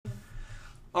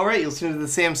All right, you're listening to the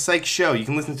Sam Sykes Show. You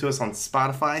can listen to us on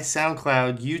Spotify,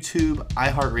 SoundCloud, YouTube,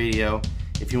 iHeartRadio.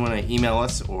 If you want to email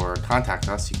us or contact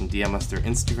us, you can DM us through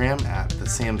Instagram at The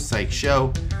Sam Sykes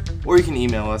Show, or you can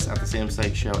email us at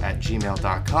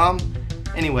thesamsykesshow@gmail.com.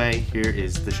 Anyway, here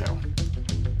is the show.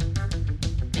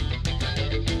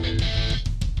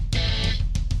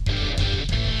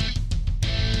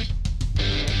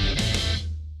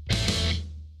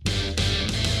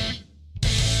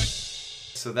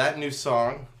 So that new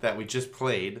song that we just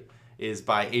played is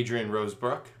by Adrian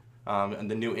Rosebrook, and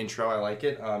the new intro, I like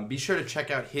it. Be sure to check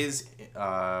out his,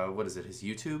 his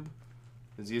YouTube?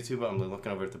 His YouTube? I'm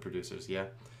looking over at the producers, yeah.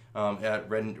 At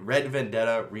Red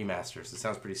Vendetta Remasters. It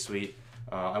sounds pretty sweet.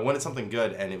 I wanted something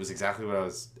good, and it was exactly what I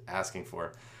was asking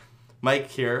for. Mike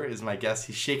here is my guest.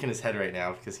 He's shaking his head right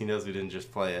now because he knows we didn't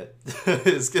just play it.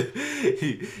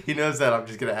 He knows that I'm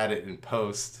just going to add it in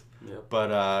post. Yep.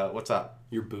 But what's up?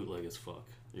 You're bootleg as fuck.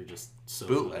 You're just so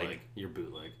bootleg. You're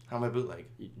bootleg. How am I bootleg?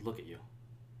 Look at you.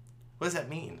 What does that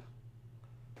mean?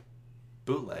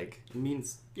 Bootleg? It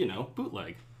means,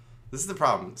 bootleg. This is the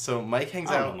problem. So Mike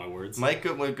hangs out. I don't know my words. Mike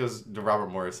goes to Robert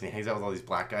Morris and he hangs out with all these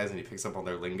black guys and he picks up all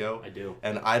their lingo. I do.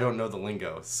 And I don't know the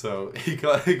lingo. So he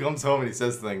comes home and he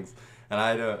says things and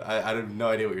I have no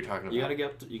idea what you're talking about. You gotta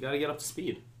get up to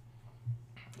speed.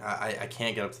 I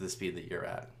can't get up to the speed that you're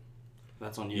at.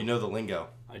 That's on you. You know the lingo.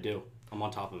 I do. I'm on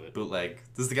top of it. Bootleg.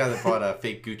 This is the guy that bought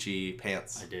fake Gucci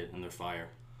pants. I did, and they're fire.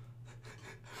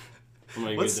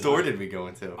 What store did we go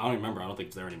into? I don't remember. I don't think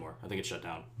it's there anymore. I think it's shut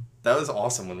down. That was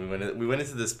awesome when we went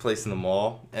into this place in the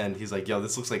mall, and he's like, "Yo,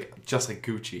 this looks like just like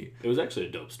Gucci." It was actually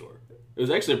a dope store. It was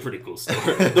actually a pretty cool store.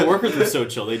 The workers were so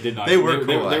chill. They did not. They were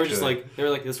cool. They were just like,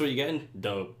 "This is what you getting?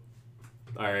 Dope."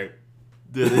 All right.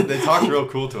 They talked real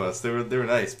cool to us. They were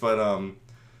nice, but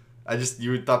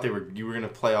you thought you were gonna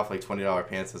play off like $20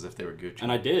 pants as if they were Gucci.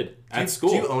 And I did at school.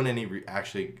 Do you own any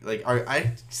actually like?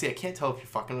 I can't tell if you're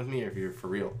fucking with me or if you're for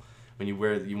real. When you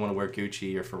want to wear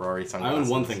Gucci or Ferrari sunglasses. I own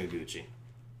one thing of Gucci.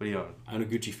 What do you own? I own a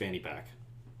Gucci fanny pack.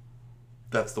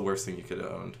 That's the worst thing you could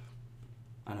have owned.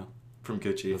 I know. From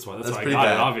Gucci. That's pretty why I got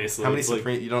bad. it, obviously. How many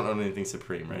Supreme? You don't own anything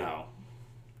Supreme, right? No.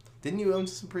 Didn't you own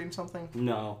Supreme something?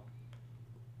 No.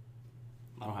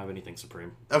 I don't have anything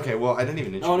Supreme. Okay, well, I didn't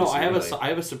even introduce No, I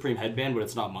have a Supreme headband, but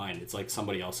it's not mine. It's like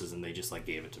somebody else's, and they just like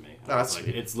gave it to me. Oh, that's like,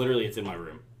 sweet. it's in my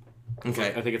room. Okay.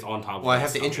 Like, I think it's on top. Well, I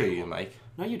have to intro you, Mike.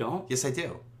 No, you don't. Yes, I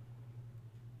do.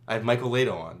 I have Michael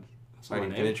Leitao on. That's I not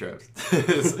didn't my get name.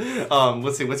 intros.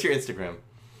 Let's see. What's your Instagram?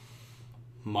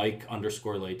 Mike_Leitao. How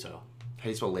do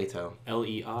you spell Leitao?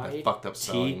 Leitao. Fucked up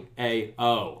spelling.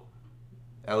 Leitao.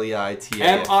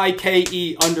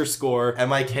 Leitao.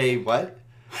 Mik what?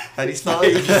 How do you spell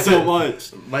it? Thank you so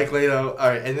much. Mike Leitao. All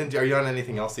right, and then are you on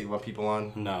anything else that you want people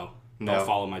on? No. No. Don't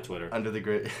follow my Twitter. Under the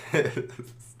grid.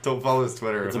 Don't follow his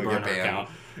Twitter. It's a burner account.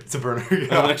 It's a burner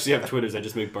account. I don't actually have Twitters. I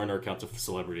just make burner accounts of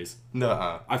celebrities.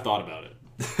 No. I've thought about it.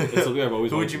 It's something I've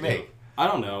always Who wanted would you to make? do. I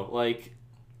don't know.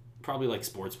 Probably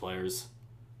sports players.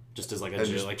 Just as try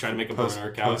to make a burner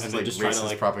account and then just try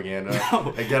to propaganda.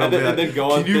 No. And then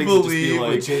go on. Can you things believe and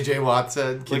what just be JJ Watt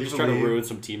said? just try to ruin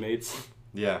some teammates.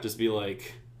 Yeah. Just be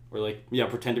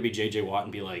pretend to be JJ Watt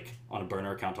and be on a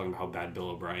burner account talking about how bad Bill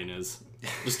O'Brien is.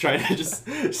 Just trying to just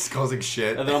causing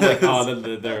shit. And then I'm like, oh, then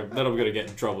I'm gonna get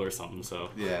in trouble or something.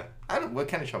 So yeah, what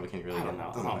kind of trouble can you really get? I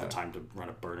don't have the time to run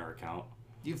a burner account.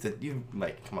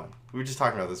 Mike, come on. We were just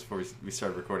talking about this before we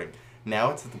started recording.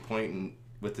 Now it's at the point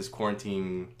with this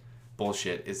quarantine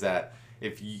bullshit is that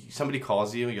if somebody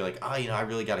calls you, you're like, I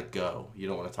really gotta go. You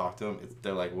don't want to talk to them.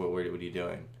 They're like, what are you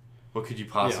doing? What could you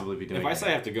possibly be doing? If I say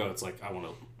I have to go, it's like I want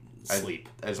to sleep.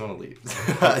 I just want to leave.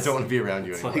 I don't want to be around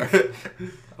you anymore.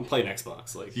 I'm playing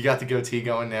Xbox. You got the goatee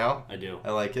going now? I do. I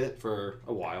like it. For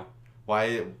a while.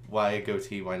 Why a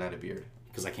goatee? Why not a beard?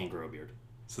 Because I can't grow a beard.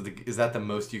 So is that the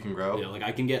most you can grow? Yeah,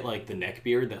 I can get the neck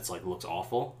beard that's looks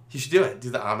awful. You should do it. Do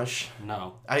the Amish.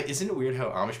 No. Isn't it weird how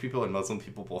Amish people and Muslim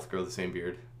people both grow the same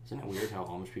beard? Isn't it weird how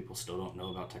Amish people still don't know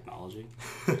about technology?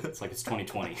 It's it's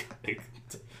 2020.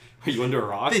 Are you under a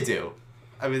rock? They do.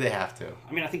 I mean, they have to.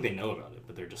 I mean, I think they know about it,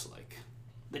 but they're just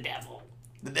the devil.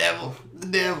 The devil. The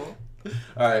devil.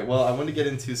 All right, well, I want to get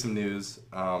into some news.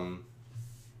 I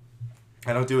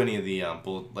don't do any of the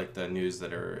the news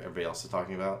that everybody else is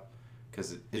talking about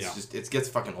because it gets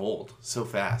fucking old so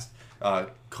fast.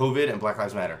 COVID and Black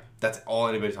Lives Matter. That's all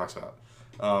anybody talks about.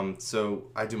 So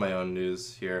I do my own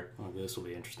news here. Oh, this will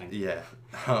be interesting. Yeah.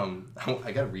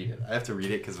 I gotta read it. I have to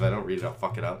read it because if I don't read it, I'll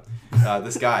fuck it up.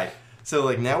 This guy.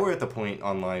 So now we're at the point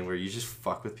online where you just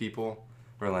fuck with people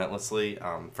relentlessly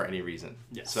for any reason.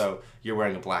 Yes. So you're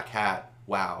wearing a black hat.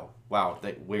 wow,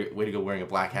 way to go wearing a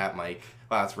black hat, Mike.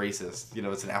 Wow, that's racist. You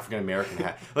know, it's an African American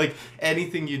hat. Like,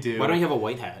 anything you do. Why don't you have a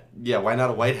white hat? Yeah, why not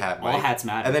a white hat, Mike? All hats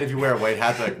matter. And then if you wear a white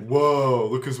hat, they're like, whoa,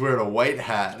 look who's wearing a white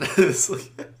hat. It's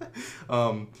like,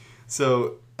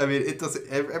 so, I mean, it doesn't,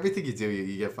 everything you do,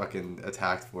 you get fucking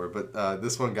attacked for. But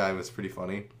this one guy was pretty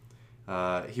funny.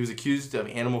 He was accused of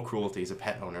animal cruelty. He's a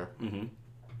pet owner.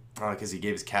 Because he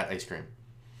gave his cat ice cream.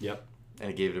 Yep. And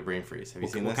he gave it a brain freeze. Have you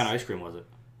seen this? What kind of ice cream was it?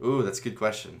 Ooh, that's a good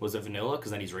question. Was it vanilla?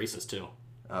 Because then he's racist, too.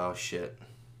 Oh, shit.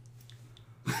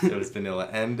 It was vanilla,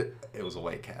 and it was a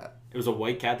white cat. It was a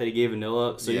white cat that he gave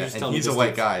vanilla? So yeah, you're just and telling he's me a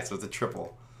white guy, so it's a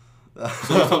triple.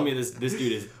 So you're telling me this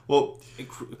dude is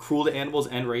cruel to animals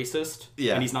and racist?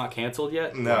 Yeah. And he's not canceled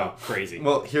yet? No. Wow, crazy.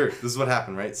 Well, here, this is what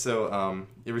happened, right? So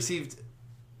it received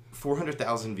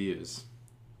 400,000 views,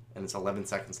 and it's 11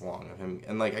 seconds long of him.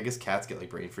 And, like, I guess cats get, like,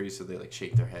 brain freeze, so they, like,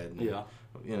 shake their head. And, yeah.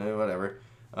 You know, whatever.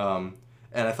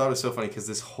 And I thought it was so funny because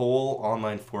this whole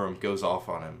online forum goes off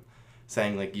on him,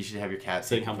 saying like you should have your cat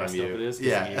saying how messed up it is.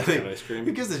 Yeah, like, ice cream.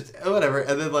 Who gives whatever.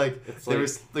 And then like it's there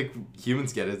was like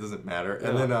humans get it, it doesn't matter. Yeah.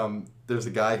 And then there's a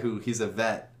guy he's a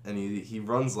vet and he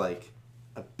runs like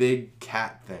a big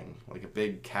cat thing, like a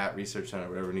big cat research center or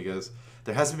whatever. And he goes,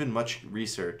 there hasn't been much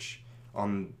research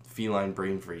on feline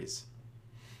brain freeze.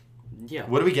 Yeah.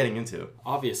 What are we getting into?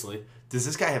 Obviously. Does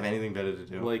this guy have anything better to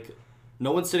do? Like.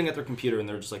 No one's sitting at their computer and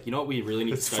they're just like, you know what we really need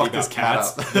Let's to study about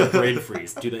cats? The brain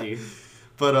freeze. Do they?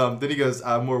 But then he goes,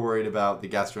 I'm more worried about the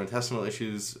gastrointestinal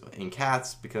issues in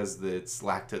cats because they're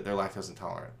lactose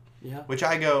intolerant. Yeah. Which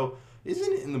I go,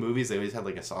 isn't it in the movies they always had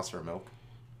like a saucer of milk?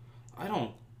 I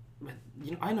don't.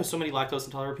 You know, I know so many lactose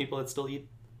intolerant people that still eat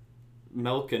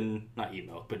milk and not eat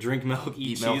milk, but drink milk,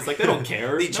 eat cheese. Milk. Like they don't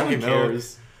care. They eat no one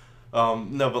cares.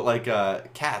 No, but like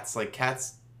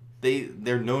cats,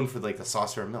 they're known for like the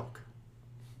saucer of milk.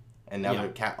 And now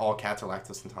all cats are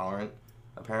lactose intolerant,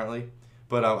 apparently.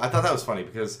 But I thought that was funny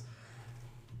because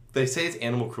they say it's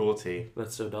animal cruelty.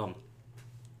 That's so dumb.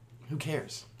 Who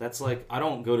cares? That's like, I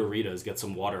don't go to Rita's, get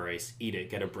some water ice, eat it,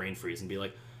 get a brain freeze, and be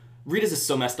like, Rita's is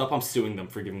so messed up, I'm suing them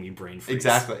for giving me brain freeze.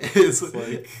 Exactly. It's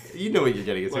like, you know what you're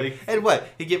getting into. Like, and what?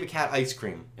 He gave a cat ice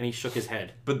cream. And he shook his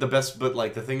head. But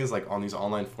the thing is, like, on these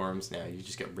online forums now, you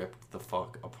just get ripped the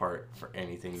fuck apart for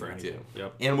anything you do.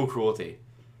 Yep. Animal cruelty.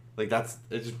 Like,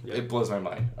 it blows my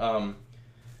mind.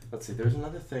 Let's see, there's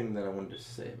another thing that I wanted to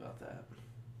say about that.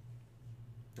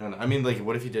 I don't know. I mean, like,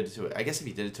 what if you did it to it? I guess if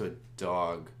you did it to a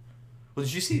dog. Well,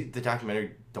 did you see the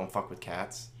documentary Don't Fuck With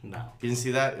Cats? No. You didn't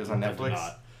see that? It was on Netflix? I did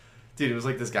not. Dude, it was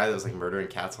like this guy that was like murdering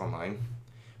cats online.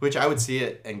 Which I would see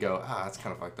it and go, that's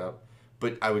kind of fucked up.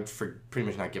 But I would pretty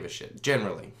much not give a shit.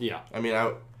 Generally. Yeah. I mean,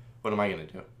 what am I going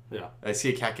to do? Yeah. I see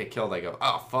a cat get killed, I go,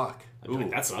 oh, fuck. Ooh,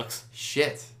 like, that sucks.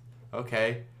 Shit.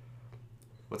 Okay.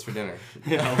 What's for dinner?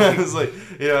 Yeah. It's like,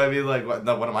 you know, I mean, like, what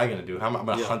am I going to do? I'm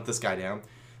going to hunt this guy down?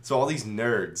 So all these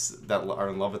nerds that are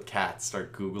in love with cats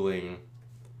start Googling,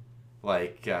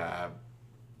 like,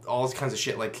 all kinds of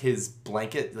shit. Like his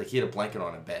blanket, like he had a blanket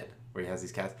on a bed where he has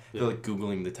these cats. Yeah. They're like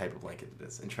Googling the type of blanket it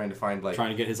is and trying to find like...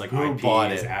 Trying to get his like who IP,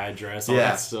 bought his it. address, all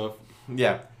that stuff.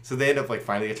 Yeah. So they end up like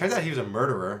finding it. Turns out he was a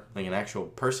murderer, like an actual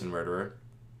person murderer.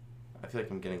 I feel like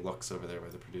I'm getting looks over there by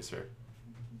the producer.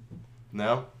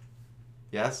 No?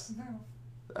 Yes?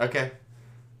 No. Okay.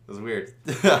 That was weird.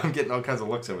 I'm getting all kinds of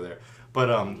looks over there. But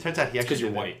turns out he actually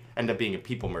you're white. Ended up being a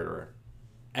people murderer.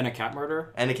 And a cat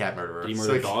murderer? And a cat murderer. Did he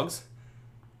murder dogs?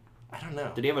 I don't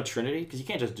know. Did he have a trinity? Because you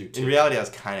can't just do two. In reality, I was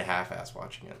kind of half-assed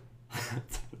watching it.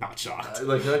 Not shocked.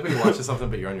 Like when you're watching something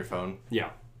but you're on your phone?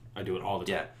 Yeah. I do it all the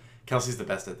time. Yeah. Kelsey's the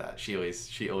best at that. She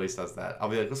always does that. I'll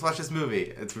be like, let's watch this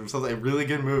movie. It's a really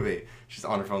good movie. She's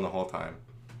on her phone the whole time.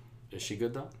 Is she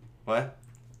good, though? What?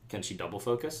 Can she double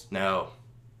focus? No.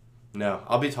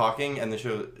 I'll be talking and the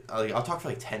show, I'll talk for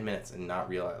like 10 minutes and not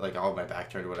realize, like I'll have my back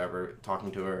turned or whatever,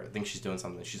 talking to her. I think she's doing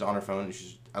something. She's on her phone and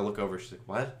I look over, she's like,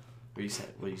 what? Were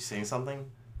you saying something?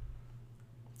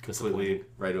 Completely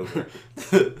right over.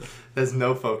 There's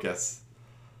no focus.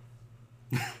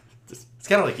 It's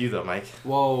kind of like you though, Mike.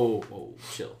 Whoa,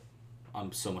 chill.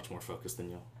 I'm so much more focused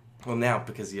than you. Well, now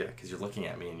because you're looking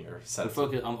at me and you're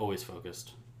sensitive. I'm always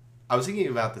focused. I was thinking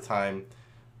about the time.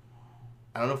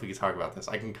 I don't know if we can talk about this.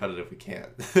 I can cut it if we can't.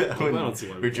 I don't see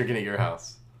why we were drinking at your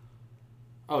house.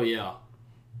 Oh yeah,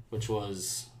 which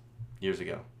was years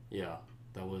ago. Yeah,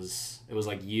 it was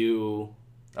like you.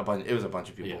 It was a bunch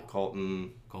of people. Yeah.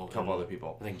 Colton, a couple other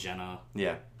people. I think Jenna.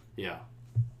 Yeah. Yeah.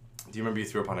 Do you remember you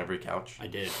threw up on every couch? I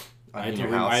did. I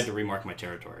had to remark my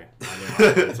territory. I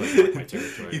didn't remark my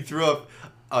territory. You threw up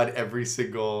on every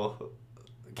single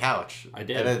couch. I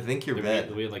did. And I think your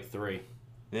bed. We had like 3.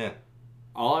 Yeah.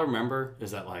 All I remember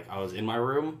is that like I was in my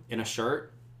room in a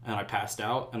shirt and I passed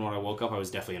out, and when I woke up, I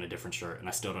was definitely in a different shirt, and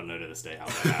I still don't know to this day how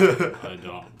that happened. I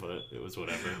don't, but it was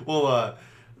whatever. Well,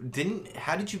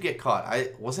 how did you get caught?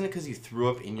 Wasn't it because you threw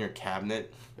up in your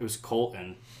cabinet? It was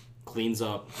Colton cleans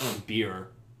up beer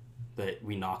that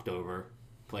we knocked over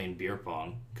playing beer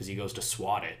pong because he goes to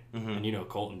swat it, and you know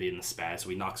Colton being the spaz, so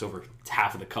he knocks over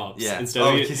half of the cups. Yeah, instead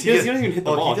of he doesn't even hit the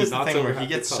ball. He does the thing where he half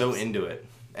gets the so cups. into it,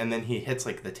 and then he hits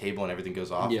like the table and everything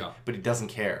goes off. Yeah, but he doesn't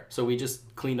care. So we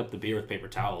just cleaned up the beer with paper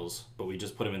towels, but we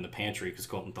just put him in the pantry because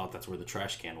Colton thought that's where the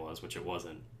trash can was, which it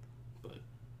wasn't. But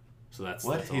so that's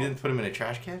what that's he all. didn't put him in a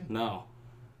trash can. No.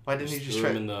 Why didn't he just threw try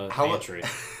him in the pantry?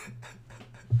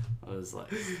 I was like,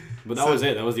 but that was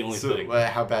it. That was the only thing.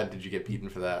 How bad did you get beaten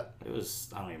for that? It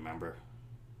was, I don't even remember.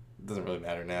 It doesn't really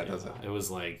matter now, does it? It was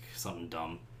like something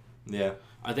dumb. Yeah.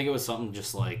 I think it was something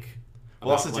just like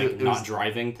Well, about, also, like it not was,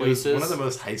 driving It was places. one of the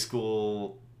most high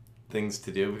school things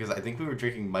to do because I think we were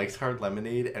drinking Mike's Hard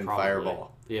Lemonade and Probably.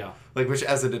 Fireball. Yeah. Like, which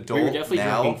as an adult We were definitely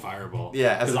now, drinking Fireball.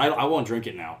 Yeah. Because I won't drink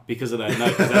it now because of that night.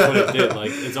 Because that's what it did.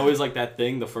 Like, it's always like that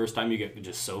thing the first time you get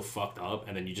just so fucked up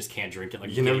and then you just can't drink it.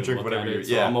 Like, you can never drink whatever you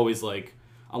yeah. So I'm always like,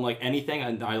 anything,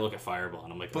 and I look at Fireball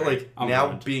and I'm like, but like now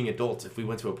ruined. Being adults, if we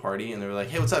went to a party and they were like,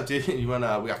 "Hey, what's up, dude? You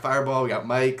want we got Fireball, we got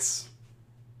Mike's."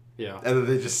 Yeah. And then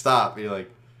they just stop. And you're like,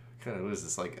 kind of, what is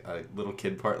this, like a little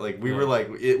kid part? Like we were like,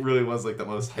 it really was like the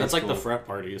most high That's school. like the frat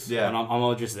parties. Yeah. And I'm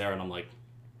all just there and I'm like,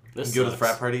 this You go to the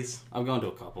sucks. frat parties? I'm going to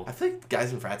a couple. I feel like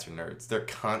guys in frats are nerds. They're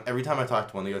every time I talk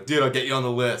to one, they go, "Dude, I'll get you on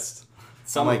the list."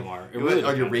 Some I'm of like, them are. It really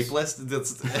on your depends. rape list?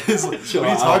 What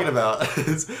are you talking about?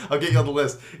 I'll get you on the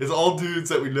list. It's all dudes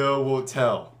that we know won't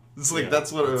tell. It's like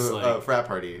that's what a frat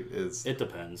party is. It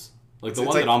depends. Like It's the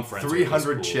one like that I'm friends with.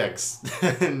 300 is cool. chicks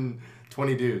and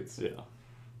 20 dudes. Yeah.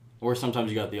 Or sometimes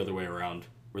you got the other way around,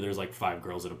 where there's like 5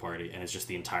 girls at a party, and it's just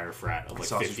the entire frat of like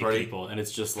Sausage 50 party. people, and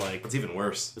it's just like, It's even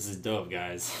worse. this is dope,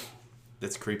 guys.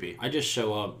 It's creepy. I just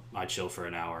show up, I chill for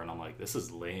an hour, and I'm like, this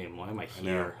is lame. Why am I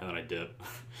here? And then I dip.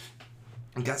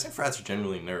 Guys in frats are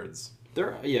generally nerds.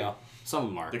 Some of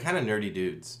them are. They're kind of nerdy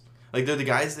dudes. Like, they're the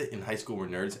guys that in high school were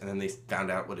nerds, and then they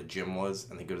found out what a gym was,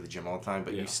 and they go to the gym all the time,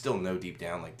 but you still know deep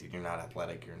down, like, dude, you're not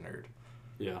athletic, you're a nerd.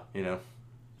 Yeah. You know?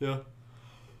 Yeah.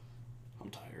 I'm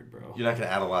tired, bro. You're not going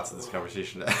to add a lot to this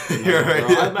conversation. No,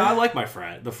 bro, I like my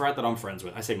frat. The frat that I'm friends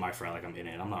with. I say my frat like I'm in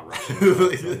it. I'm not rushing.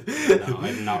 No,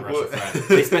 I did not rush a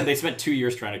frat. They spent 2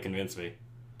 years trying to convince me.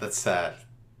 That's sad.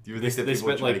 They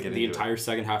spent like the entire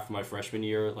second half of my freshman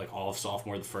year, like all of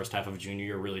sophomore, the first half of junior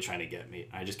year, really trying to get me.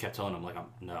 I just kept telling them, like,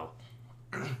 no.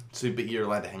 So, but you're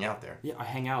allowed to hang out there. Yeah, I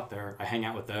hang out there. I hang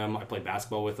out with them. I play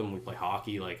basketball with them. We play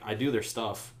hockey. Like, I do their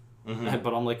stuff. Mm-hmm.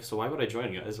 But I'm like, so why would I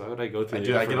join you guys? Why would I go through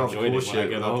the effort I get all of the joining cool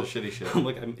shit when I without the shitty shit. I'm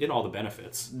like, I'm in all the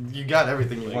benefits. You got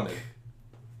everything you wanted.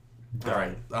 All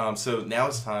right. So now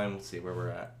it's time. Let's see where we're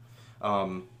at.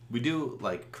 We do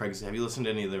like Craig's. Have you listened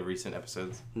to any of the recent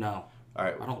episodes? No. All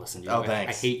right. I don't listen to you. Oh,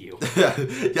 thanks. I hate you.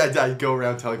 Yeah, I go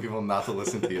around telling people not to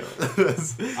listen to you.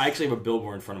 I actually have a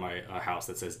billboard in front of my house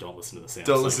that says, don't listen to the Sam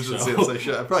Don't Site listen to the show. Sam Site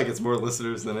show. It probably gets more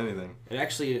listeners than anything. It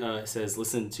actually says,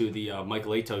 listen to the Mike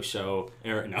Leitao show.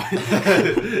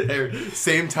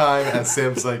 Same time as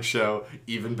Sam Site show,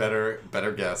 even better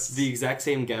guests. The exact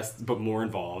same guest, but more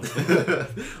involved.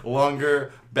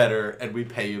 Longer, better, and we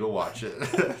pay you to watch it.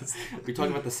 We talk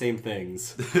about the same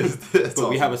things, but awesome.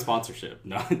 We have a sponsorship.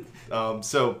 No.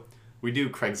 So we do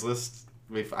Craigslist.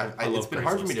 It's been Craigslist.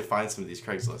 hard for me to find some of these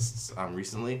Craigslist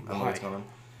recently. I don't know what's Why? going on.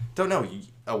 Don't know.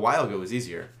 A while ago it was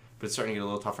easier, but it's starting to get a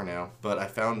little tougher now. But I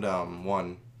found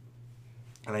one,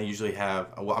 and I usually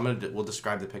have. Well, we'll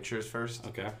describe the pictures first.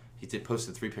 Okay. He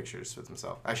posted 3 pictures with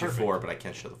himself. Actually, Perfect. 4, but I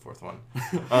can't show the 4th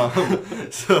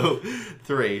one. So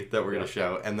 3 that we're gonna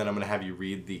show, and then I'm gonna have you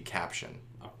read the caption.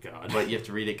 Oh God. But you have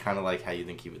to read it kind of like how you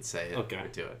think he would say it. Okay. Or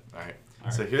do it. All right.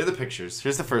 So here are the pictures.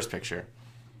 Here's the first picture.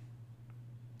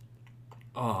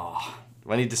 Oh.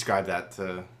 Why don't you describe that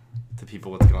to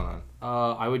people? What's going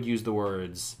on? I would use the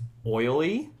words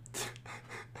oily.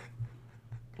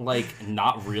 Like,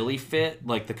 not really fit.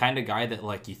 Like, the kind of guy that,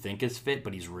 like, you think is fit,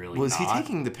 but he's really not. Was he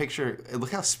taking the picture? Look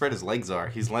how spread his legs are.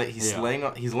 He's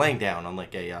laying down on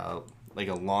like a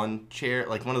lawn chair,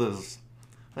 like one of those.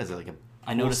 What is it, like a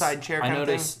poolside chair kind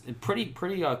of thing? Pretty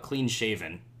clean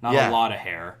shaven. Not a lot of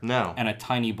hair. No. And a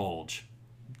tiny bulge.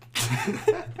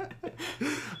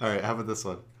 All right, how about this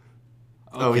one?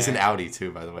 Okay. Oh, he's an Audi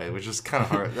too, by the way, which is kind of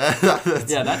hard.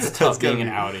 That's tough being an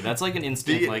Audi. That's like an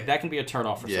instant, like, that can be a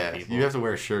turn-off for some people. You have to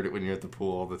wear a shirt when you're at the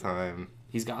pool all the time.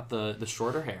 He's got the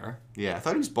shorter hair. Yeah, I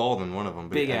thought he was bald in one of them.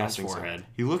 But Big I don't ass think forehead. So.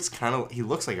 He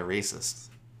looks like a racist.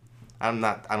 I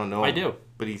don't know. I do.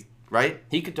 But right?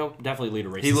 He could definitely lead a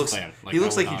racist He looks clan. he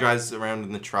looks like he drives around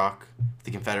in the truck with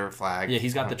the Confederate flag. Yeah,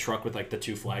 he's got the truck with like the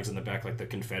two flags in the back, like the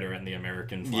Confederate and the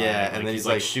American flag. Yeah, like, and then he's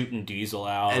like shooting Diesel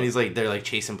out. And he's like they're like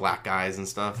chasing black guys and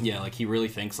stuff. Yeah, like he really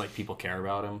thinks like people care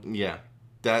about him. Yeah,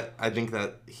 I think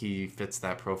that he fits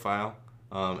that profile.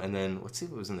 And then let's see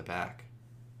what was in the back.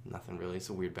 Nothing really. It's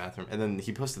a weird bathroom. And then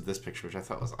he posted this picture, which I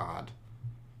thought was odd.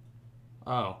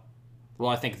 Oh. Well,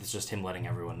 I think it's just him letting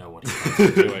everyone know what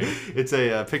he's doing. It's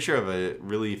a picture of a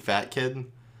really fat kid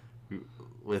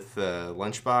with a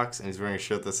lunchbox, and he's wearing a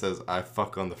shirt that says "I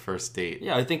fuck on the first date."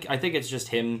 Yeah, I think it's just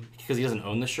him because he doesn't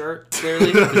own the shirt.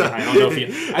 Clearly, I don't know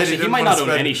if he might not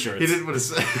own any shirts. He didn't want to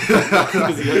say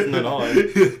because he doesn't at all.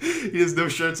 He has no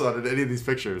shirts on in any of these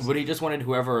pictures. But he just wanted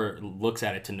whoever looks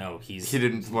at it to know he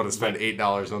didn't want to spend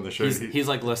 $8 on the shirt. He's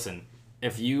like, listen,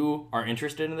 if you are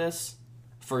interested in this,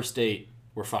 first date,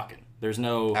 we're fucking. There's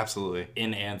no absolutely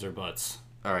in, ands, or buts.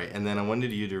 All right, and then I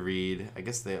wanted you to read. I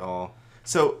guess they all.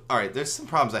 So, all right, there's some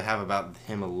problems I have about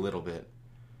him a little bit.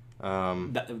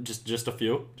 Just a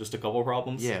few, just a couple of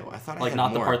problems. Yeah, I thought like I had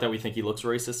not more. the part that we think he looks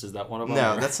racist. Is that one of them?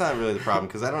 No, that's not really the problem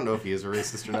because I don't know if he is a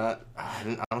racist or not.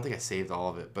 I don't think I saved all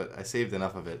of it, but I saved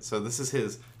enough of it. So this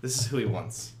is who he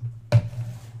wants. All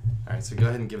right, so go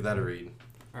ahead and give that a read.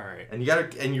 All right, and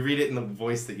you read it in the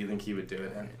voice that you think he would do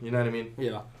it in. You know what I mean?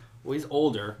 Yeah. Well, he's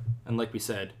older, and like we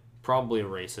said, probably a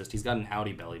racist. He's got an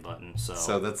Audi belly button, so...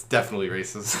 So that's definitely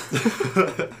racist.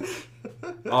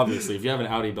 Obviously, if you have an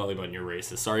Audi belly button, you're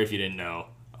racist. Sorry if you didn't know.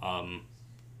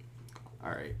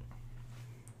 Alright,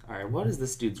 what is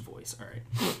this dude's voice? Alright.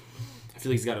 I feel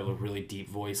like he's got a really deep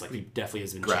voice. Like, he definitely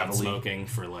has been chain smoking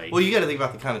for, like... Well, you gotta think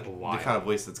about the kind of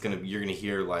voice you're gonna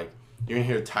hear, like... You're gonna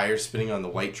hear tires spinning on the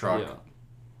white truck. Yeah.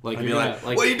 Like, I'd be like,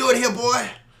 what are you doing here, boy?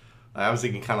 I was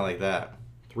thinking kind of like that.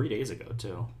 3 days ago,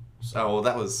 too. So, oh, well,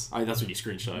 that was... that's what you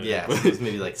screenshotted. Yeah, it was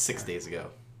maybe like 6 days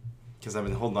ago. Because I've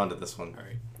been holding on to this one. All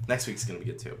right. Next week's going to be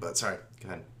good, too. But sorry, go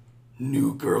ahead.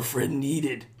 New girlfriend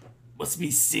needed. Must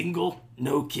be single,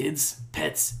 no kids,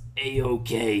 pets,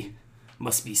 A-OK.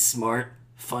 Must be smart,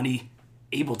 funny,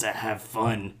 able to have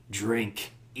fun,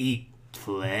 drink, eat,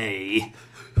 play.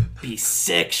 Be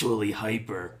sexually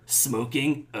hyper.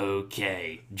 Smoking,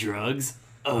 okay. Drugs,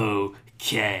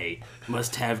 okay.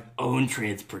 Must have own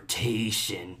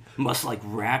transportation. Must like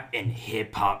rap and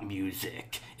hip hop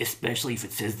music, especially if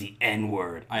it says the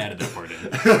N-word. I added that part in.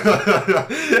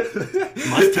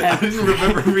 Must have. I didn't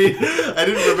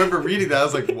remember reading that. I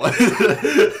was like, what?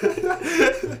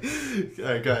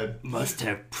 All right, go ahead. Must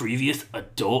have previous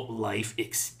adult life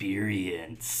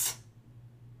experience.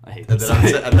 I hate that.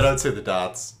 And then I would say the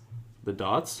dots. The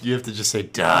dots? You have to just say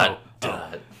dot.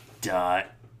 Dot.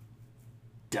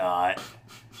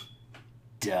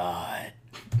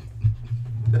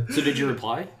 So did you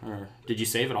reply? Or did you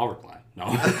save it? I'll reply.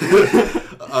 No.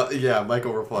 Yeah,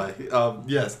 Michael reply.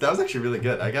 Yes, that was actually really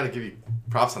good. I got to give you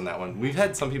props on that one. We've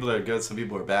had some people that are good, some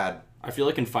people are bad. I feel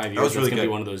like in 5 years, that's going to be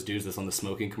one of those dudes that's on the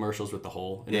smoking commercials with the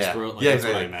hole in his throat. Like, that's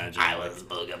what I imagine. I was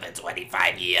smoking for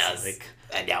 25 years,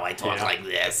 and now I talk like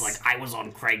this. It's like, I was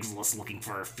on Craigslist looking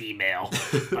for a female,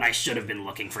 but I should have been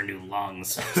looking for new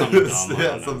lungs. Something dumb. I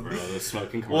don't know, bro. Those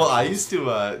smoking commercials. Well, I used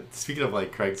to, speaking of,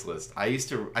 like, Craigslist, I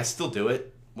still do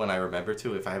it when I remember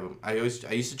to. If I used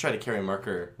to try to carry a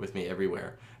marker with me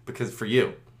everywhere, because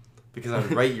I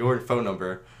would write your phone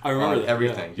number on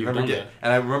everything. Yeah,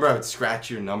 and I remember I would scratch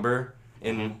your number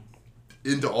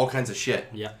into all kinds of shit.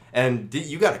 Yeah. And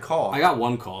you got a call. I got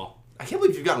one call. I can't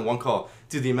believe you've gotten one call.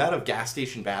 Dude, the amount of gas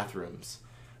station bathrooms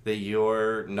that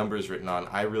your number is written on,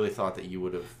 I really thought that you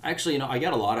would have... Actually, I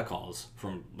get a lot of calls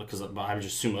because I would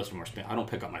just assume most of them are spam. I don't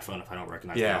pick up my phone if I don't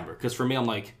recognize the number. Because for me, I'm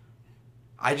like...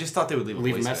 I just thought they would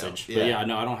leave a message. But I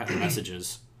don't have the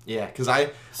messages. Yeah, because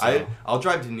I'll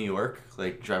drive to New York,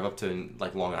 like drive up to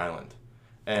like Long Island,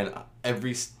 and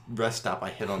every rest stop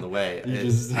I hit on the way,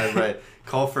 I write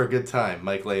 "call for a good time,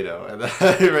 Mike Leitao," and then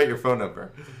I write your phone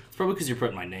number. It's probably because you're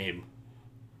putting my name.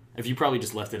 If you probably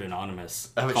just left it anonymous,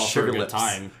 call for a good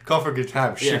time. Call for a good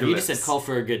time. Yeah, if you just said call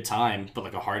for a good time, but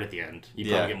like a heart at the end, you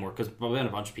probably get more. Because then a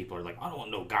bunch of people are like, I don't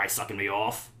want no guy sucking me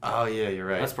off. Oh yeah, you're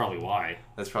right. That's probably why.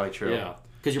 That's probably true. Yeah,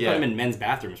 because you're putting them in men's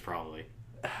bathrooms probably.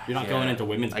 You're not going into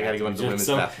women's bathrooms. I gotta go into women's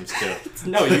bathrooms too.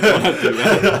 No, you don't have to do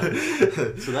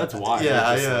that. So that's why.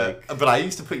 Yeah, but I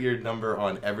used to put your number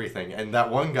on everything, and that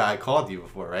one guy called you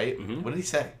before, right? Mm-hmm. What did he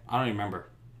say? I don't even remember.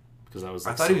 Because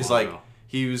I thought he was like,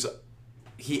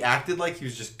 he acted like he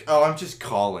was just, I'm just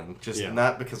calling.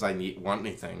 Not because I want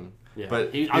anything. Yeah.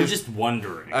 But I was just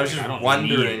wondering. I was just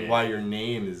wondering why your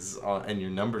name is and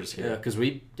your number's here. Yeah, because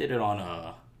we did it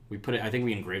on I think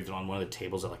we engraved it on one of the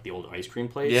tables at like the old ice cream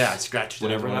place. Yeah, I scratched it.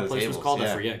 Whatever that place was called,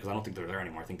 I forget because I don't think they're there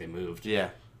anymore. I think they moved.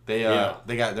 Yeah. They Yeah.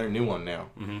 they got their new one now.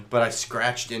 Mm-hmm. But I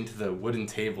scratched into the wooden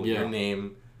table Yeah. your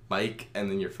name, Mike, and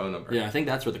then your phone number. Yeah, I think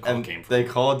that's where the call And came from. they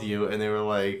called you and they were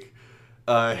like,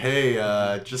 "Hey,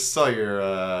 just saw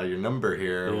your number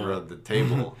here over at the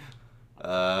table.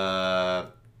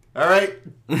 All right,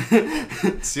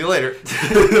 see you later."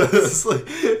 it's like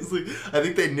I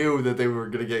think they knew that they were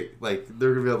gonna get like they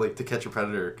were gonna be able like to catch a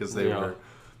predator because they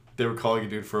were calling a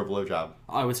dude for a blowjob.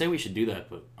 I would say we should do that,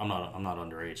 but I'm not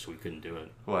underage, so we couldn't do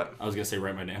it. What? I was gonna say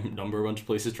write my number a bunch of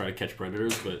places, try to catch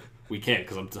predators, but we can't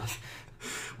because I'm.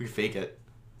 We fake it.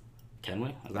 Can we?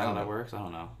 Is that how that works? I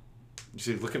don't know. You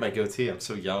should look at my goatee. I'm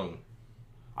so young.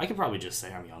 I could probably just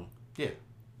say I'm young. Yeah.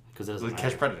 Because it doesn't Like matter.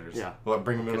 catch predators. Yeah. Well,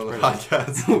 bring them in on the predators.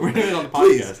 podcast. Bring them in on the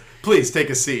podcast. Please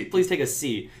take a seat. Please take a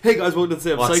seat. Hey guys, welcome to the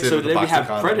Sam Walks Psych in Show. with a Today we box have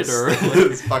of Predator.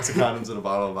 condoms. It's a box of condoms and a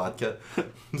bottle of vodka.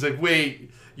 He's like, "Wait,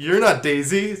 you're not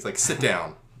Daisy?" It's like, "Sit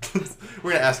down.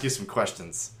 We're gonna ask you some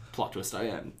questions." Plot twist, I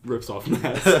am. Rips off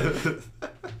that.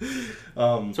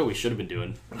 That's what we should have been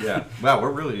doing. Yeah. Wow,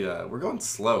 we're really we're going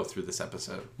slow through this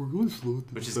episode, We're going slow.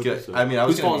 which is good. I mean, I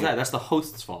was Whose fault is gonna that? That's the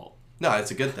host's fault. No,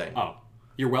 it's a good thing. Oh.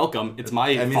 You're welcome. It's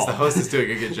my That means fault. the host is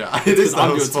doing a good job. It is the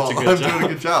I'm host's doing fault. such a good I'm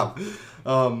doing a job. good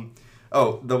job.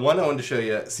 Oh, the one I wanted to show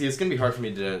you. See, it's gonna be hard for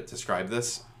me to describe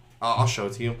this. I'll show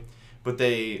it to you. But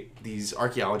these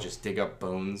archaeologists dig up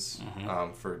bones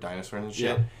for dinosaurs and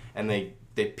shit, Yeah. and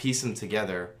they piece them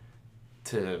together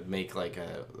to make like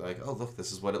oh look,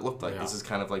 this is what it looked like. Yeah. This is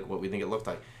kind of like what we think it looked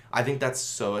like. I think that's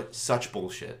such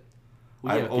bullshit.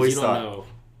 Well, yeah, I've 'cause always you don't thought know.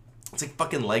 it's like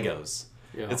fucking Legos.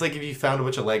 Yeah. It's like if you found a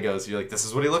bunch of Legos, you're like, this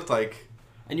is what he looked like.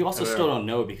 And you also I don't still know. don't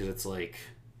know because it's like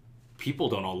people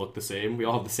don't all look the same. We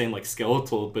all have the same like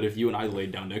skeletal, but if you and I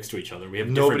laid down next to each other, we have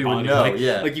Nobody different would bodies. know, Like,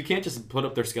 yeah. Like you can't just put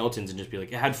up their skeletons and just be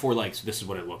like, it had 4 legs, so this is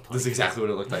what it looked like. This is exactly what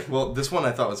it looked like. Well, this one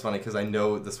I thought was funny because I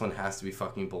know this one has to be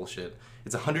fucking bullshit.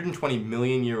 It's a 120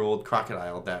 million year old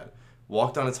crocodile that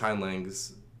walked on its hind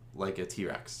legs like a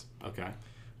T-Rex. Okay.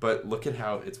 But look at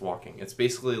how it's walking. It's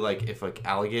basically like if like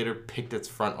alligator picked its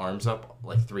front arms up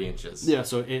like 3 inches. Yeah,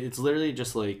 so it's literally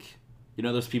just like, you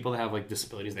know those people that have like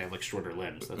disabilities, they have like shorter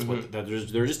limbs. That's what they're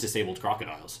just disabled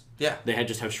crocodiles. Yeah. They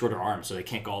just have shorter arms, so they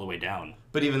can't go all the way down.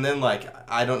 But even then, like,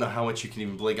 I don't know how much you can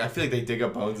even blink. I feel like they dig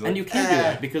up bones. And you can't do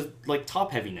that because like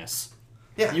top heaviness.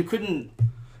 Yeah. You couldn't.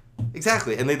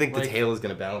 Exactly. And they think Like- the tail is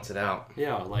going to balance it out.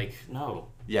 Yeah, like no.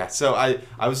 Yeah, so I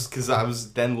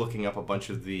was then looking up a bunch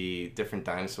of the different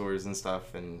dinosaurs and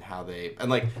stuff and how they and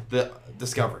like the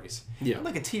discoveries. Yeah.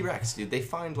 Like a T-Rex, dude. They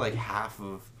find like half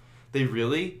of they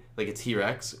really like a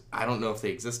T-Rex. I don't know if they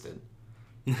existed.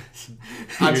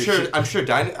 I'm sure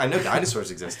I know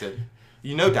dinosaurs existed.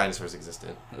 You know dinosaurs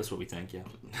existed. That's what we think. Yeah.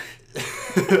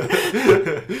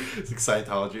 It's like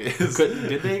Scientology is.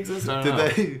 Did they exist? I don't know.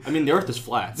 They? I mean, the Earth is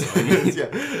flat. So I mean,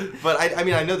 Yeah, but I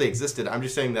mean I know they existed. I'm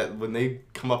just saying that when they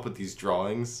come up with these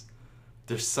drawings,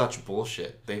 they're such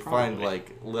bullshit. They find Probably.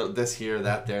 like this here,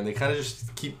 that there, and they kind of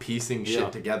just keep piecing Yeah.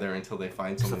 shit together until they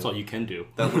find something that's all you can do.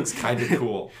 that looks kind of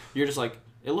cool. You're just like,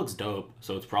 it looks dope,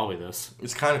 so it's probably this.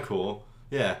 It's kind of cool,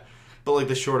 yeah. But like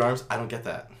the short arms, I don't get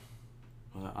that.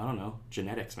 I don't know.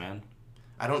 Genetics, man.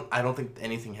 I don't think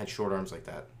anything had short arms like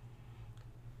that.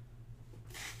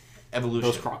 Evolution.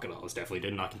 Those crocodiles definitely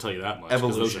didn't. I can tell you that much. 'Cause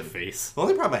those Evolution. are face. The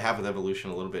only problem I have with evolution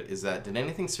a little bit is that did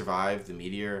anything survive the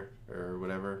meteor or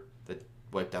whatever that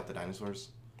wiped out the dinosaurs?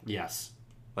 Yes.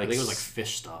 Like I think it was like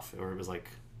fish stuff, or it was like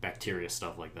bacteria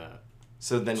stuff like that.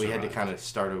 So then we had to survived. kind of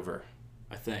start over.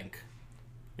 I think.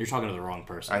 You're talking to the wrong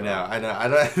person. I bro.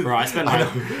 know. Bro, I spent I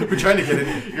my- know. We're trying to get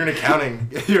in. You're an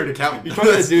accounting. You're an accountant. You're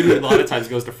talking to a dude who a lot of times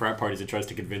goes to frat parties and tries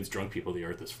to convince drunk people the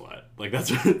Earth is flat. Like that's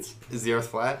what it's. Is the Earth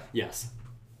flat? Yes.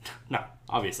 No,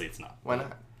 obviously it's not. Why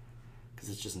not? Because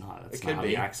it's just not. That's It not could how be.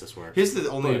 the axis works. Here's the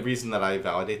only But- reason that I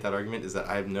validate that argument is that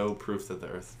I have no proof that the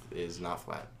Earth is not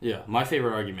flat. Yeah, my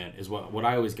favorite argument is what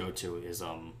I always go to is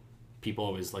people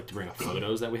always like to bring up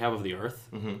photos that we have of the Earth,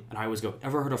 and I always go,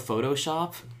 ever heard of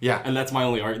Photoshop? Yeah. And that's my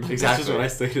only argument. Exactly. That's just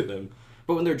what I say to them.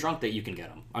 But when they're drunk, that you can get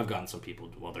them. I've gotten some people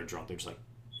while they're drunk, they're just like,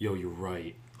 "Yo, you're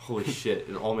right." Holy shit!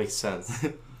 It all makes sense.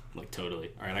 Like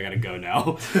totally. All right, I gotta go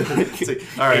now. It's like,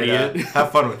 all right, Idiot.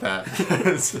 have fun with that.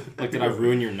 Like, did I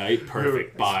ruin your night?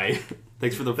 Perfect. Bye.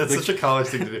 Thanks for the. That's such a college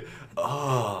thing to do.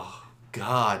 Oh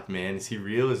God, man, is he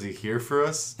real? Is he here for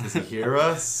us? Does he hear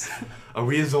us? Are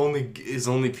we his only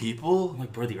people? I'm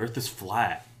like, bro, the Earth is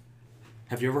flat.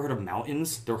 Have you ever heard of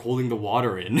mountains? They're holding the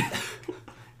water in.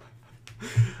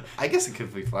 I guess it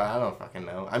could be flat. I don't fucking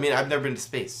know. I mean, I've never been to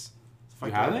space.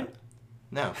 You haven't?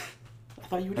 No. I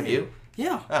thought you would. Have you?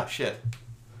 Yeah. Oh shit.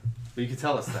 But you can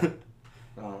tell us that.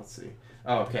 Oh, let's see.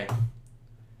 Oh, okay.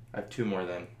 I have 2 more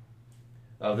then.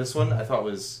 Oh, this one I thought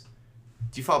was.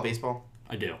 Do you follow baseball?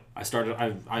 I do.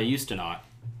 I used to not,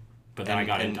 but then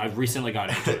I've recently got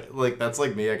into it. Like, that's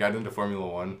like me. I got into Formula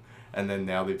One, and then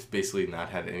now they've basically not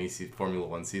had any Formula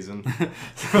One season.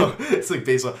 So it's like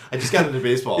baseball. I just got into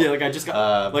baseball. Yeah, like I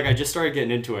just started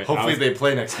getting into it. Hopefully they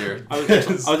play next year. I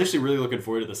was actually really looking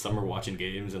forward to the summer watching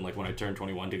games, and like when I turned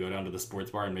 21 to go down to the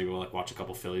sports bar and maybe we'll like watch a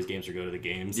couple Phillies games or go to the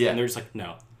games. Yeah. And they're just like,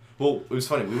 no. Well, it was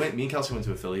funny. Me and Kelsey went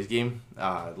to a Phillies game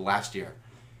last year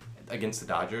against the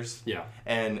Dodgers. Yeah.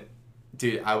 And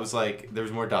dude, I was like, there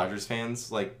was more Dodgers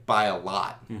fans, like by a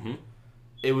lot. Mm-hmm.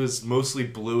 It was mostly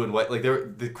blue and white. Like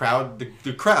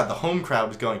the home crowd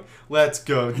was going, "Let's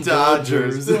go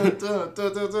Dodgers!"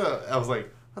 I was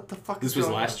like, "What the fuck?" This was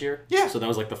last year. Yeah. So that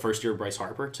was like the first year of Bryce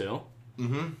Harper too.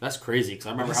 Mm-hmm. That's crazy because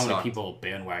I remember how many people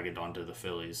bandwagoned onto the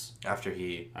Phillies after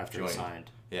he signed.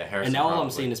 Yeah, Harrison. And now all I'm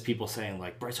seeing is people saying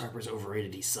like Bryce Harper's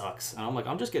overrated. He sucks. And I'm like,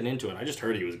 I'm just getting into it. I just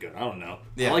heard he was good. I don't know.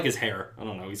 Yeah. I like his hair. I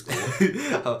don't know. He's cool.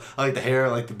 I like the hair. I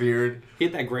like the beard. He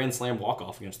had that grand slam walk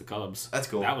off against the Cubs. That's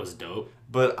cool. That was dope.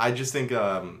 But I just think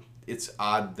it's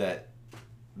odd that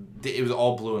it was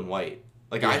all blue and white.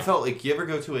 Like I felt like you ever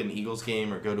go to an Eagles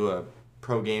game or go to a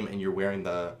pro game and you're wearing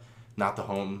not the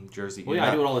home jersey. Well, yeah,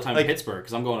 I do it all the time in Pittsburgh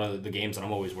because I'm going to the games and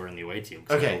I'm always wearing the away team.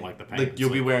 Okay, I don't like the Penguins. Like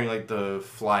you'll be wearing like the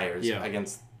Flyers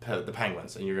against the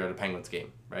Penguins, and you're at a Penguins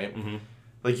game, right? Mm-hmm.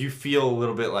 Like you feel a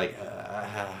little bit like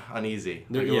uneasy.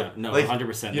 Like,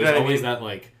 100%. There's always that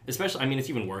like, especially. I mean, it's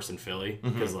even worse in Philly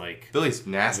because like Philly's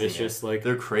nasty. It's just like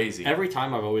they're crazy. Every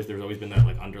time there's always been that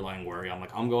like underlying worry. I'm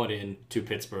like, I'm going into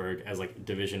Pittsburgh as like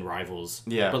division rivals.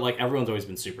 Yeah. But like everyone's always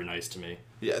been super nice to me.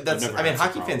 Yeah, I mean,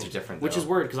 hockey fans are different, which is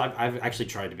weird because I've actually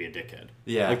tried to be a dickhead.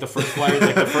 Yeah. Like the first Flyers,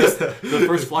 the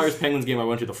first Flyers Penguins game I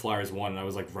went to, the Flyers won, and I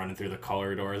was like running through the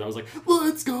color doors. I was like,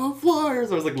 "Let's go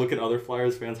Flyers!" I was like looking at other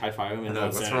Flyers fans, high five them, and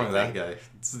what's wrong with that guy?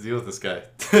 What's the deal with this guy?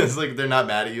 It's like they're not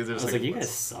mad at you. They're just you guys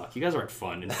suck. You guys aren't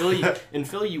fun. In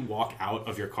Philly, you walk out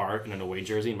of your car in an away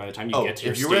jersey, and by the time you get to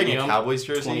your stadium, if you're wearing a Cowboys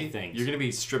jersey, you're gonna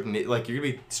be stripped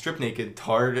naked,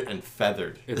 tarred, and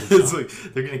feathered. It's like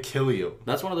they're gonna kill you.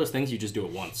 That's one of those things you just do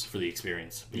it once for the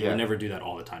experience. But you would never do that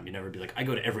all the time. You never be like, I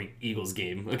go to every Eagles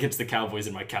game against the Cowboys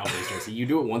in my Cowboys jersey. You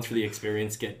do it once for the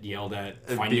experience, get yelled at,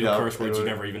 find new curse words you've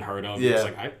never even heard of. Yeah. It's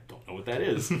like, I don't know what that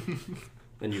is.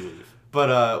 Then you leave.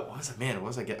 But what was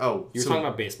I getting? Oh, you're talking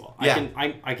about baseball. Yeah.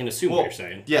 I can assume what you're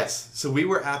saying. Yes. So we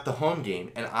were at the home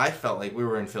game, and I felt like we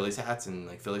were in Phillies hats and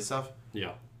like Philly stuff.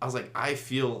 Yeah. I was like, I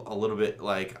feel a little bit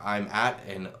like I'm at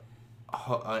an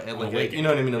away game. You know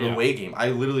what I mean? An away game. I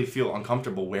literally feel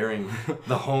uncomfortable wearing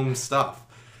the home stuff.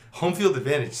 Home field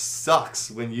advantage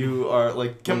sucks when you are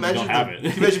like. Can you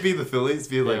imagine being the Phillies?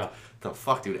 Being like, the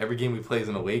fuck, dude. Every game we play is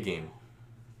an away game.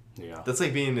 Yeah. That's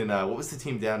like being in what was the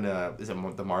team down? Is it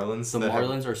the Marlins? The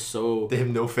Marlins are so. They have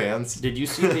no fans. Did you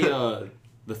see the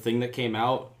thing that came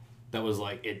out that was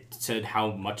like it said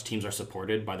how much teams are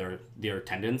supported by their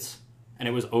attendance, and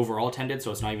it was overall attendance,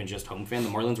 so it's not even just home fan. The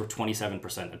Marlins were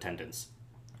 27% attendance.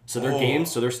 So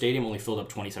their stadium only filled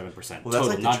up 27% total,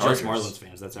 like not just Marlins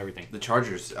fans. That's everything. The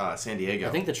Chargers, San Diego.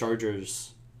 I think the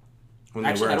Chargers.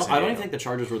 I don't even think the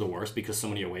Chargers were the worst because so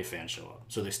many away fans show up.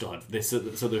 So they still had so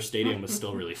their stadium was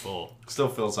still really full. Still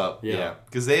fills up. Yeah.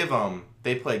 Because they have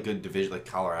they play good division like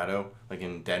Colorado, like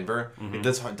in Denver. Mm-hmm. Like,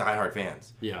 that's diehard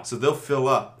fans. Yeah. So they'll fill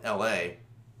up L.A.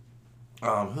 Who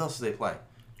else do they play?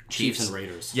 Chiefs and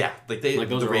Raiders. Yeah,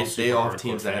 they all have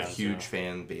teams that have huge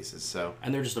fan bases. So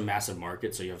and they're just a massive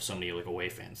market, so you have so many like away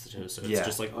fans. So it's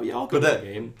just like, oh yeah, I'll go to that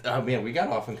game. Oh man, we got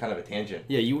off on kind of a tangent.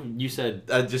 Yeah, you said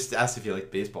I just asked if you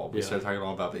like baseball. We started talking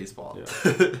all about baseball.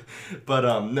 Yeah.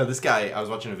 But no, this guy, I was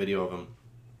watching a video of him.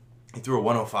 He threw a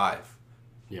 105.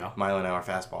 Yeah. Mile an hour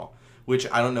fastball.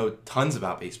 Which I don't know tons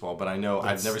about baseball, but I know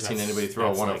I've never seen anybody throw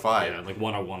a 105. Like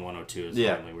 101, 102 is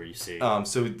normally where you see.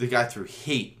 So the guy threw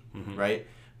heat, right?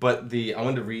 But I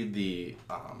wanted to read the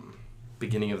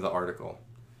beginning of the article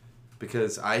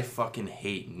because I fucking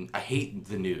hate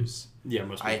the news. Yeah,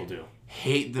 most people do.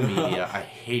 Hate the media. I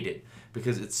hate it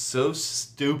because it's so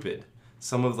stupid.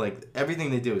 Some of like everything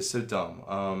they do is so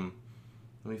dumb.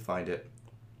 Let me find it.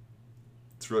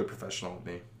 It's really professional of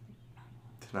me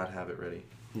to not have it ready.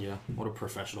 Yeah, what a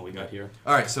professional we got here.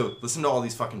 All right, so listen to all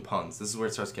these fucking puns. This is where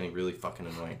it starts getting really fucking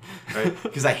annoying, right?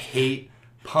 Because I hate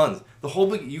puns. The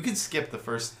whole you could skip the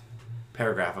first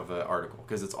paragraph of an article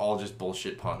because it's all just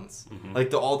bullshit puns. Mm-hmm.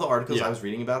 Like all the articles I was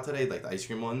reading about today, like the ice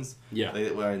cream ones. Yeah.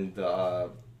 When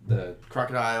the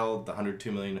crocodile, the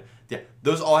 102 million. Yeah,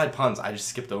 those all had puns. I just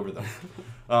skipped over them.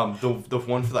 The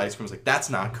one for the ice cream was like, that's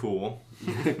not cool.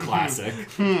 Classic.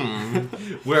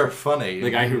 We're funny. The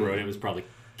guy who wrote it was probably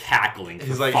cackling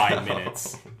for like, 5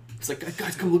 minutes. It's like,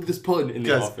 guys, come look at this pun in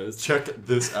the office. Check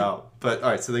this out. But,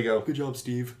 all right, so they go... Good job,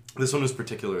 Steve. This one was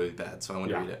particularly bad, so I want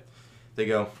to read it. They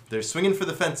go, they're swinging for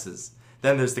the fences.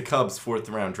 Then there's the Cubs' 4th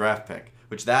round draft pick,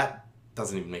 which that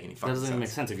doesn't even make any fucking sense. That doesn't even make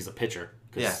sense if he's a pitcher.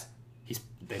 Yeah.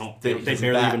 They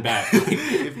barely even bat.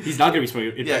 He's not going to be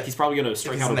swinging. In fact, he's probably going to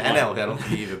strike out in a the NL. I don't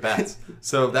think he even bats.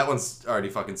 So that one's already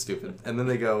fucking stupid. And then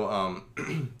they go,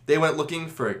 they went looking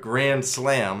for a grand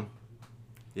slam.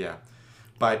 Yeah.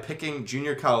 By picking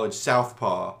junior college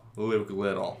southpaw Luke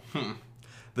Little.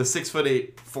 The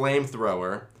 6'8"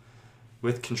 flamethrower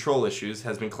with control issues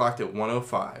has been clocked at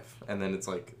 105. And then it's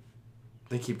like,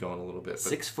 they keep going a little bit.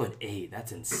 But 6'8",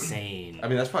 that's insane. I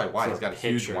mean, that's probably why he's got a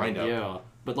huge windup. Yeah.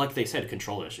 But like they said,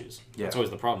 control issues. Yeah. That's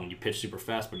always the problem. You pitch super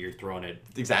fast, but you're throwing it.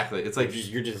 Exactly. It's like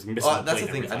you're just missing the that's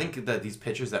plate the thing. I think that these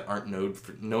pitchers that aren't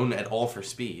known at all for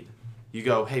speed, you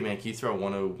go, hey man, can you throw a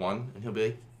 101? And he'll be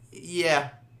like, yeah.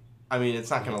 I mean,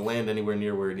 it's not going to land anywhere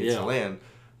near where it needs to land.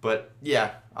 But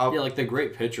yeah. Like the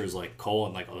great pitchers like Cole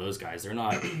and like all those guys, they're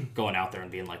not going out there and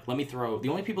being like, let me throw. The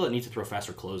only people that need to throw fast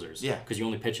are closers. Yeah. Because you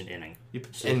only pitch an inning.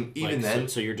 And even then.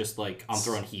 So you're just like, I'm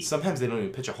throwing heat. Sometimes they don't even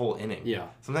pitch a whole inning. Yeah.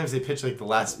 Sometimes they pitch like the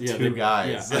last two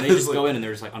guys. Yeah. And they just go in and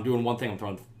they're just like, I'm doing one thing. I'm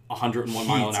throwing 101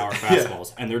 mile an hour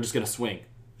fastballs. And they're just going to swing.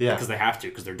 Yeah. Because they have to,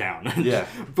 because they're down. Yeah.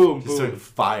 Boom, boom. Just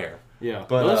fire. Yeah,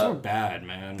 but those were bad,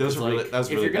 man. Those were really, that was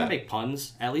if really you're gonna bad. make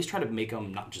puns, at least try to make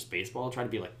them not just baseball. Try to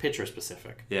be like pitcher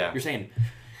specific. Yeah, you're saying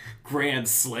grand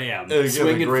slam,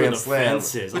 swinging for the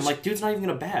fences. I'm like, dude's not even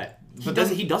gonna bat. He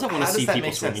doesn't want to see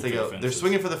people swinging for the fences. They're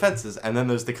swinging for the fences, and then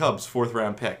there's the Cubs' 4th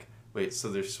round pick. Wait, so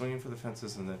they're swinging for the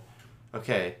fences, and then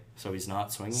okay. So he's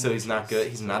not swinging. So he's not good.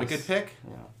 He's not a good pick.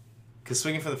 Yeah. Because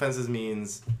swinging for the fences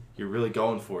means you're really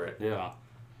going for it. Yeah.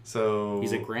 So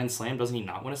he's a grand slam. Doesn't he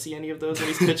not want to see any of those when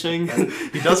he's pitching?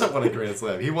 He doesn't want a grand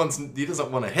slam. He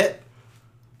doesn't want to hit.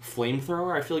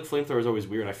 Flamethrower? I feel like flamethrower is always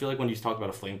weird. I feel like when you talk about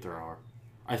a flamethrower,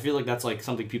 I feel like that's like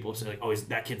something people say like, oh,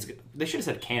 that kid's good. They should have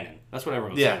said cannon. That's what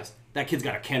everyone says. That kid's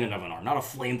got a cannon of an arm, not a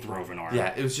flamethrower of an arm.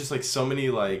 Yeah, it was just like so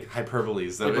many like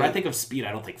hyperboles. Like, when I think of speed,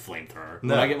 I don't think flamethrower.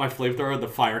 No. When I get my flamethrower, the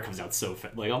fire comes out so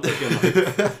fast. Like I'm thinking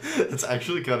like that's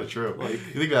actually kind of true. Like you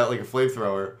think about like a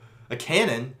flamethrower, a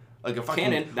cannon. Like a fucking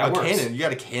cannon, that works. Cannon. You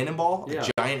got a cannonball, a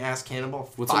giant ass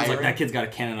cannonball. Well, someone's like, that kid's got a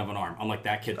cannon of an arm. I'm like,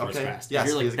 that kid throws fast. Yes,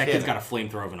 you're like, that kid's cannon. got a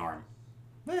flamethrower of an arm.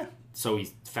 Yeah. So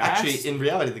he's fast. Actually, in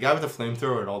reality, the guy with the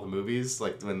flamethrower in all the movies,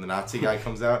 like when the Nazi guy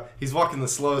comes out, he's walking the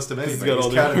slowest of anybody.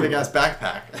 He's got a big ass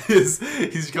backpack.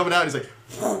 he's coming out. He's like.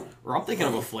 Or I'm thinking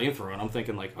of a flamethrower, and I'm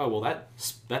thinking like, oh well,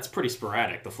 that's pretty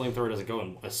sporadic. The flamethrower doesn't go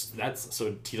in. That's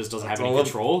so he just doesn't have any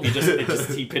control.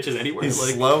 He pitches anywhere. He's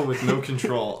like, slow with no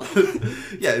control.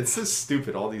 Yeah, it's so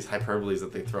stupid. All these hyperboles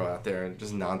that they throw out there and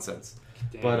just nonsense.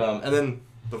 Damn. But and then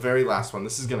the very last one.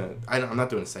 This is gonna. I'm not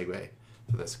doing a segue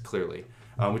for this clearly.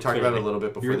 We talked about it a little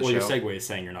bit before the show. Your segue is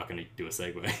saying you're not going to do a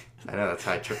segue. I know, that's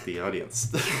how I tricked the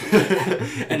audience.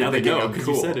 And now they know because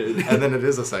you said it. And then it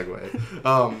is a segue.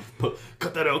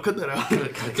 Cut that out. Cut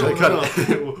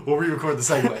it. We'll re-record the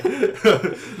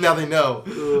segue. Now they know.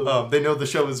 They know the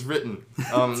show is written.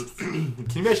 Can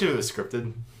you imagine if it was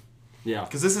scripted? Yeah.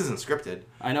 Because this isn't scripted.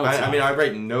 I know I mean, I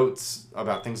write notes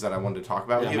about things that I wanted to talk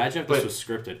about with you. Imagine if this was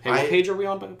scripted. Hey, what page are we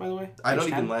on, by the way? I don't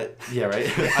even let... Yeah,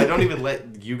 right? I don't even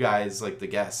let you guys, like the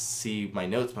guests, see my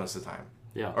notes most of the time.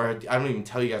 Yeah. Or I don't even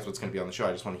tell you guys what's going to be on the show.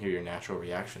 I just want to hear your natural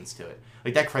reactions to it.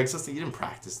 Like that Craigslist thing, you didn't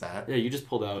practice that. Yeah, you just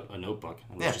pulled out a notebook.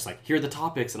 And was just like, here are the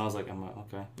topics. And I was like,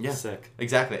 okay. Yeah. Sick.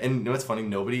 Exactly. And you know what's funny?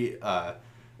 Nobody,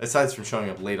 aside from showing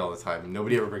up late all the time,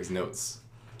 nobody ever brings notes.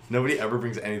 Nobody ever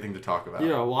brings anything to talk about.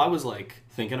 Yeah, well, I was like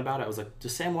thinking about it. I was like,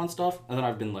 does Sam want stuff? And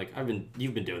then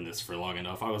you've been doing this for long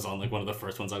enough. I was on like one of the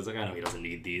first ones. I was like, I know he doesn't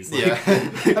need these. Like,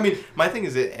 yeah. I mean, my thing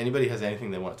is that anybody has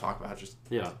anything they want to talk about, just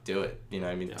do it. You know,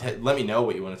 I mean, let me know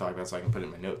what you want to talk about so I can put it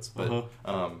in my notes. But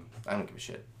I don't give a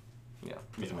shit. Yeah,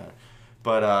 doesn't matter.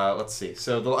 But let's see.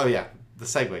 So the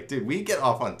segue, dude. We get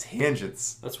off on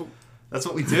tangents. That's what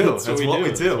we do. That's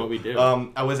what we do.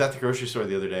 I was at the grocery store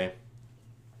the other day.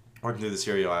 Working through the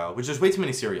cereal aisle, which there's way too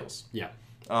many cereals. Yeah.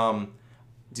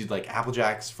 Dude, like Apple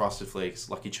Jacks, Frosted Flakes,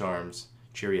 Lucky Charms,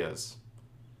 Cheerios,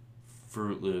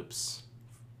 Fruit Loops,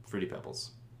 Fruity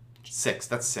Pebbles. 6.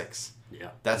 That's 6. Yeah.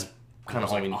 That's kind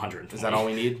of all we need. 120. Is that all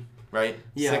we need? Right?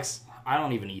 Yeah. 6? I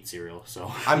don't even eat cereal,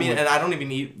 so. I mean, and I don't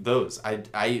even eat those. I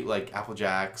eat like Apple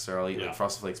Jacks or I'll eat like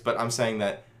Frosted Flakes. But I'm saying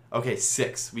that, okay,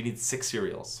 6. We need 6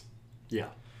 cereals. Yeah.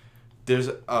 There's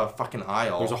a fucking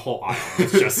aisle. There's a whole aisle.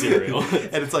 It's just cereal.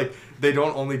 And it's like, they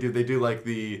do like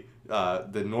the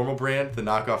the normal brand, the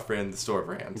knockoff brand, the store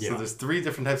brand. Yeah. So there's 3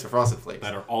 different types of Frosted Flakes.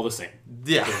 That are all the same.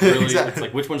 Yeah, Really, exactly. It's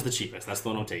like, which one's the cheapest? That's the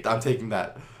one I'm taking. I'm taking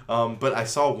that. But I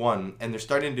saw one, and they're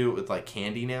starting to do it with like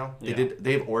candy now.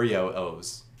 They have Oreo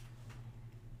O's,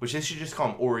 which they should just call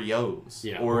them Oreos.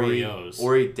 Yeah, Oreos.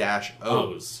 Oreos.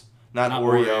 Ore-O's. Not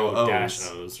Oreo O's.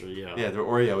 Dash O's. Or, yeah, they're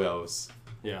Oreo O's.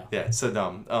 Yeah. Yeah, it's so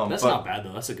dumb. That's not bad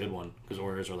though. That's a good one because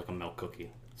Oreos are like a milk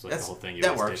cookie. It's like the whole thing.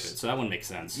 That works. So that one makes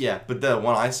sense. Yeah, but the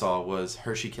one I saw was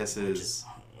Hershey Kisses,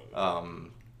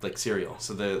 like cereal.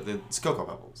 So it's Cocoa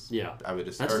Pebbles. Yeah. I would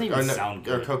just. That doesn't even sound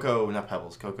good. Or Cocoa, not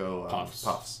Pebbles. Cocoa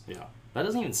Puffs. Yeah. That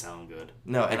doesn't even sound good.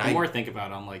 No, and the more I think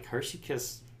about it, I'm like Hershey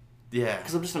Kiss. Yeah.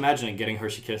 Because I'm just imagining getting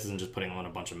Hershey Kisses and just putting them in a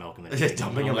bunch of milk and then just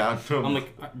dumping them out. I'm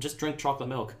like, just drink chocolate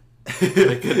milk.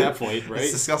 Like at that point, right?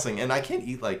 It's disgusting, and I can't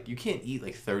eat you can't eat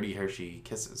like 30 Hershey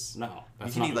Kisses. No,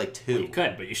 you can eat like 2. Well, you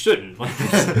could, but you shouldn't. But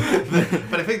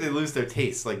I think they lose their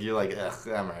taste. Like you're like, ugh,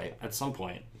 I'm right. At some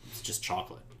point, it's just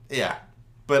chocolate. Yeah,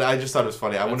 but I just thought it was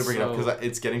funny. I want to bring it up because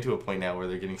it's getting to a point now where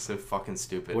they're getting so fucking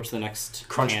stupid. What's the next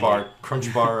Crunch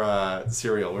Bar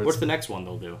cereal? What's the next one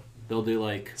they'll do? They'll do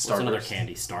like Starburst. What's another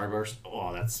candy? Starburst.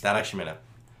 Oh, that actually that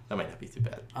might not be too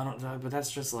bad. I don't know, but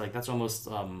that's just like that's almost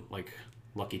like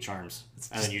Lucky Charms,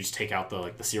 and then you just take out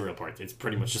the cereal part. It's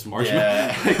pretty much just marshmallow.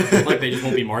 Yeah. like they just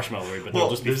won't be marshmallowy, but they'll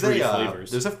just be 3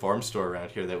 flavors. There's a farm store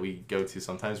around here that we go to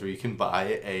sometimes where you can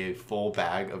buy a full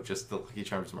bag of just the Lucky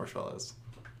Charms marshmallows.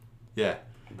 Yeah,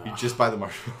 you just buy the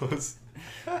marshmallows.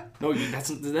 No, that's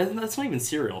not even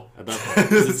cereal at that point.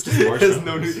 'Cause it's just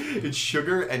marshmallows. It's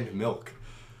sugar and milk.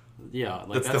 Yeah,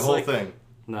 like that's the whole thing.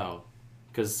 No,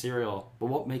 because cereal. But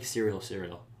what makes cereal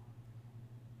cereal?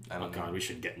 I don't know. God, we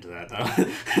should get into that though.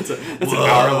 That's an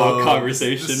hour-long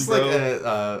conversation, this is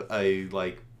bro.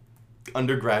 Like a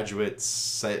undergraduate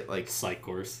psych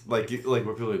course. Like where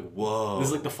people are like, whoa. This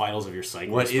is like the finals of your psych.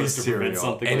 What is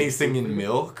cereal? Anything in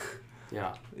milk?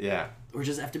 Yeah. Yeah. Or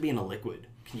just have to be in a liquid.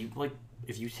 Can you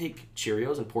if you take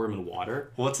Cheerios and pour them in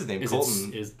water? What's his name?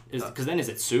 Colton. Because then is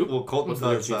it soup? Well, Colton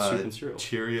does soup and cereal?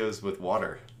 Cheerios with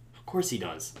water. Of course he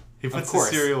does. He puts the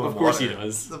cereal in water. Of course he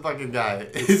does. The fucking guy.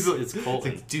 It's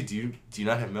Colton. Like, dude, do you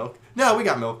not have milk? No, we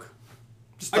got milk.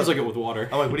 I just like it with water.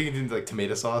 I'm like, what are you gonna do? Like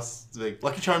tomato sauce? It's like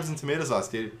Lucky Charms and tomato sauce,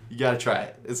 dude. You gotta try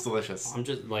it. It's delicious. I'm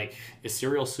just like, is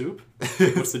cereal soup?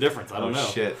 What's the difference? I don't know.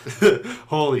 Shit.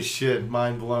 Holy shit.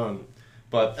 Mind blown.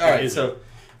 But all right, so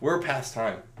we're past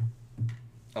time.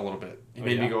 A little bit. You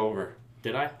made me go over.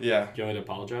 Did I? Yeah. Do you want me to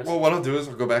apologize? Well, what I'll do is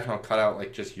I'll go back and I'll cut out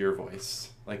like just your voice.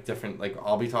 Like different, like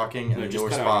I'll be talking and then you'll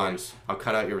respond. I'll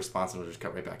cut out your response and it'll just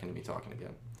cut right back into me talking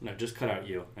again. No, just cut out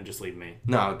you and just leave me.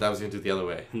 No, that was gonna do it the other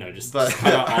way. No, just cut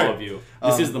out all of you.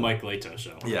 This is the Mike Leitao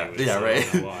show. Yeah, anyways, yeah, so right.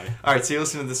 I don't know why. All right, so you're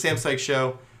listening to the Sam Sykes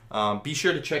Show. Be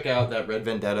sure to check out that Red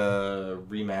Vendetta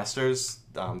remasters.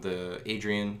 The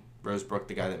Adrian Rosebrook,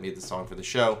 the guy that made the song for the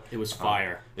show. It was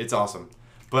fire. It's awesome.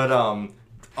 But on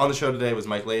the show today was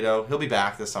Mike Leitao. He'll be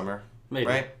back this summer. Maybe.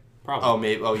 Right? Probably. Oh,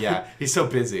 maybe. Oh, yeah. He's so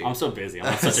busy. I'm so busy. I'm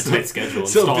on such a tight schedule.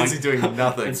 So busy doing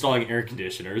nothing. Installing air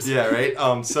conditioners. Yeah,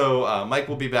 right? So Mike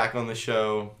will be back on the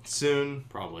show soon.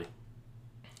 Probably.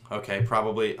 Okay,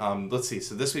 probably. Let's see.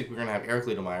 So this week we're going to have Eric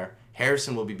Liedermeyer.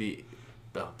 Harrison will be...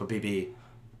 BB.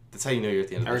 That's how you know you're at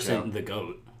the end of the show. Harrison the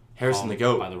Goat. Harrison the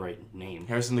Goat. By the right name.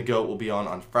 Harrison the Goat will be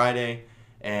on Friday.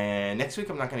 And next week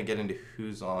I'm not going to get into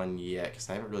who's on yet because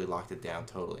I haven't really locked it down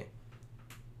totally.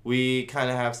 We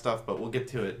kind of have stuff, but we'll get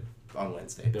to it on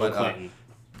Wednesday. Bill Clinton.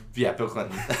 Yeah, Bill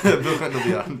Clinton. Bill Clinton will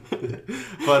be on.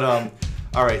 But,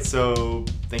 all right, so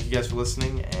thank you guys for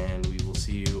listening, and we will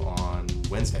see you on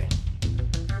Wednesday.